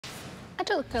I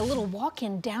took a little walk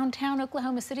in downtown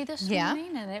Oklahoma City this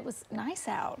morning, and it was nice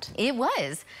out. It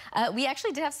was. We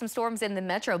actually did have some storms in the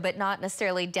metro, but not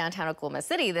necessarily downtown Oklahoma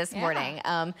City this morning.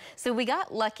 So we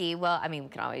got lucky. Well, I mean, we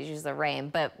can always use the rain,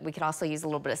 but we could also use a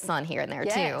little bit of sun here and there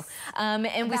too.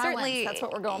 And we certainly, that's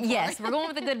what we're going for. Yes, we're going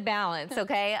with a good balance,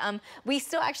 okay? We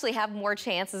still actually have more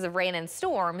chances of rain and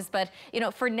storms, but you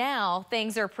know, for now,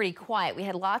 things are pretty quiet. We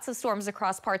had lots of storms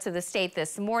across parts of the state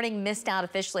this morning, missed out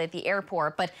officially at the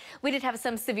airport, but we did have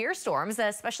some severe storms,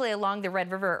 especially along the Red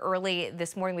River early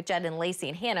this morning with Jed and Lacey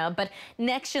and Hannah. But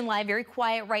next gen live, very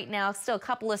quiet right now. Still a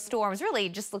couple of storms. Really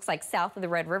just looks like south of the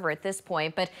Red River at this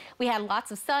point. But we had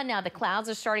lots of sun. Now the clouds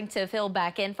are starting to fill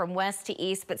back in from west to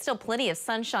east, but still plenty of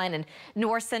sunshine in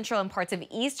north central and parts of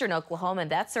eastern Oklahoma. And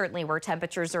that's certainly where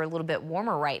temperatures are a little bit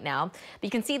warmer right now. But you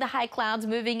can see the high clouds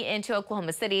moving into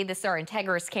Oklahoma City. This is our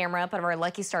Integris camera up on our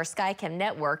Lucky Star Skycam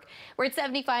network. We're at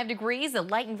 75 degrees, a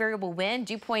light and variable wind.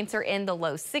 Dew points are in the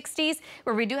low 60s,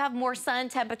 where we do have more sun.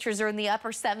 Temperatures are in the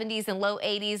upper 70s and low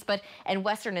 80s, but in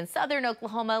western and southern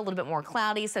Oklahoma, a little bit more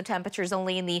cloudy, so temperatures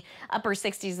only in the upper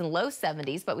 60s and low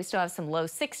 70s, but we still have some low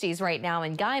 60s right now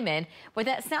in Guyman with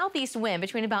that southeast wind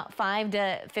between about 5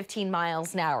 to 15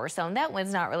 miles an hour. So that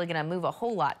wind's not really going to move a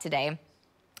whole lot today.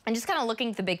 And just kind of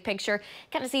looking at the big picture,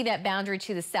 kind of see that boundary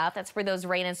to the south. That's where those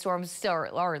rain and storms still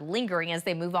are lingering as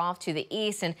they move off to the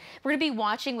east. And we're going to be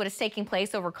watching what is taking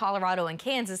place over Colorado and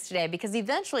Kansas today, because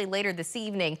eventually later this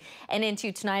evening and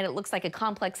into tonight, it looks like a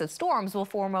complex of storms will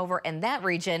form over in that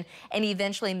region and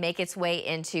eventually make its way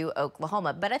into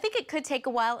Oklahoma. But I think it could take a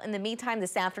while. In the meantime,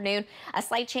 this afternoon, a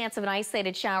slight chance of an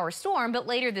isolated shower storm. But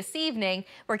later this evening,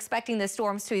 we're expecting the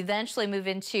storms to eventually move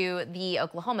into the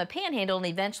Oklahoma Panhandle and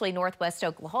eventually northwest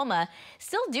Oklahoma.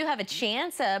 Still do have a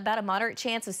chance, about a moderate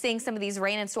chance of seeing some of these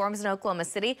rain and storms in Oklahoma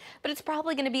City, but it's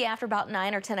probably going to be after about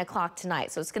 9 or 10 o'clock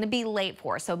tonight. So it's going to be late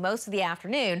for us. So most of the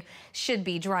afternoon should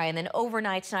be dry. And then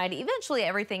overnight tonight, eventually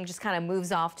everything just kind of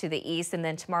moves off to the east. And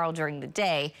then tomorrow during the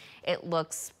day, it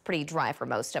looks pretty dry for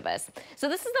most of us. So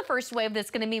this is the first wave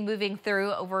that's going to be moving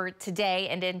through over today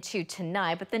and into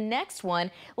tonight. But the next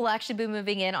one will actually be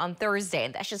moving in on Thursday.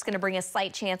 And that's just going to bring a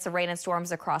slight chance of rain and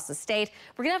storms across the state.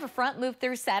 We're going to have a front move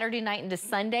through Saturday night into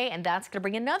Sunday, and that's going to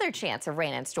bring another chance of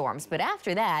rain and storms. But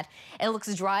after that, it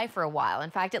looks dry for a while.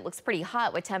 In fact, it looks pretty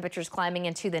hot with temperatures climbing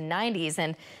into the 90s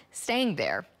and staying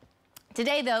there.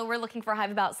 Today, though, we're looking for a high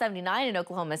of about 79 in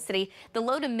Oklahoma City. The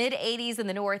low to mid 80s in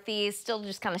the northeast, still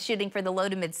just kind of shooting for the low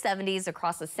to mid 70s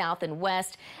across the south and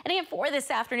west. And again, for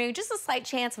this afternoon, just a slight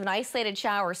chance of an isolated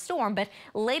shower storm. But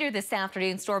later this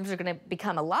afternoon, storms are going to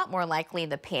become a lot more likely in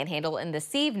the Panhandle. And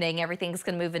this evening, everything's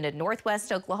going to move into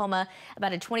northwest Oklahoma,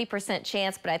 about a 20%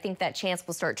 chance. But I think that chance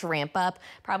will start to ramp up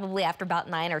probably after about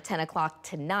 9 or 10 o'clock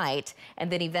tonight.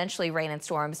 And then eventually rain and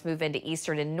storms move into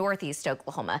eastern and northeast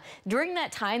Oklahoma. During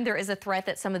that time, there is a threat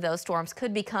that some of those storms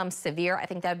could become severe. I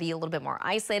think that would be a little bit more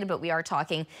isolated, but we are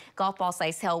talking golf ball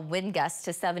size hail, wind gusts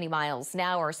to 70 miles an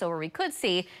hour. So where we could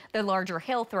see the larger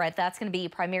hail threat, that's going to be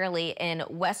primarily in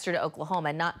western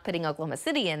Oklahoma, not putting Oklahoma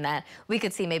City in that. We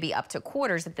could see maybe up to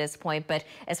quarters at this point. But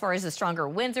as far as the stronger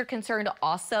winds are concerned,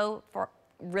 also for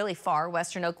really far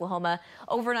western Oklahoma,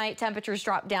 overnight temperatures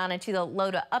drop down into the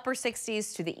low to upper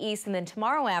 60s to the east. And then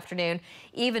tomorrow afternoon,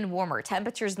 even warmer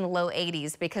temperatures in the low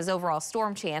 80s, because overall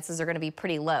storm chances are going to be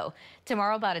pretty low.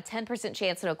 Tomorrow, about a 10%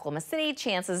 chance in Oklahoma City,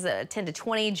 chances 10 to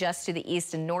 20 just to the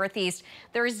east and northeast.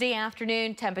 Thursday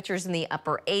afternoon, temperatures in the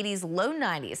upper 80s, low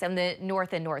 90s in the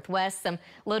north and northwest, some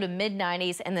low to mid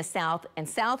 90s in the south and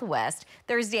southwest.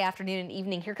 Thursday afternoon and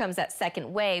evening, here comes that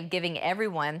second wave, giving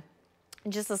everyone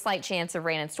just a slight chance of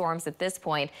rain and storms at this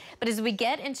point. But as we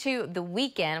get into the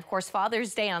weekend, of course,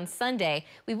 Father's Day on Sunday,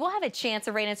 we will have a chance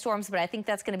of rain and storms, but I think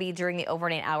that's going to be during the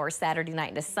overnight hours, Saturday night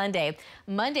into Sunday.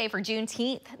 Monday for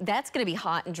Juneteenth, that's going to be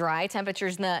hot and dry.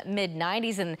 Temperatures in the mid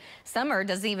 90s, and summer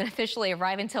doesn't even officially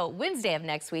arrive until Wednesday of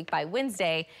next week. By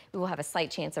Wednesday, we will have a slight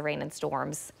chance of rain and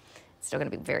storms. It's still going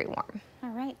to be very warm.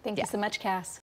 All right. Thank you so much, Cass.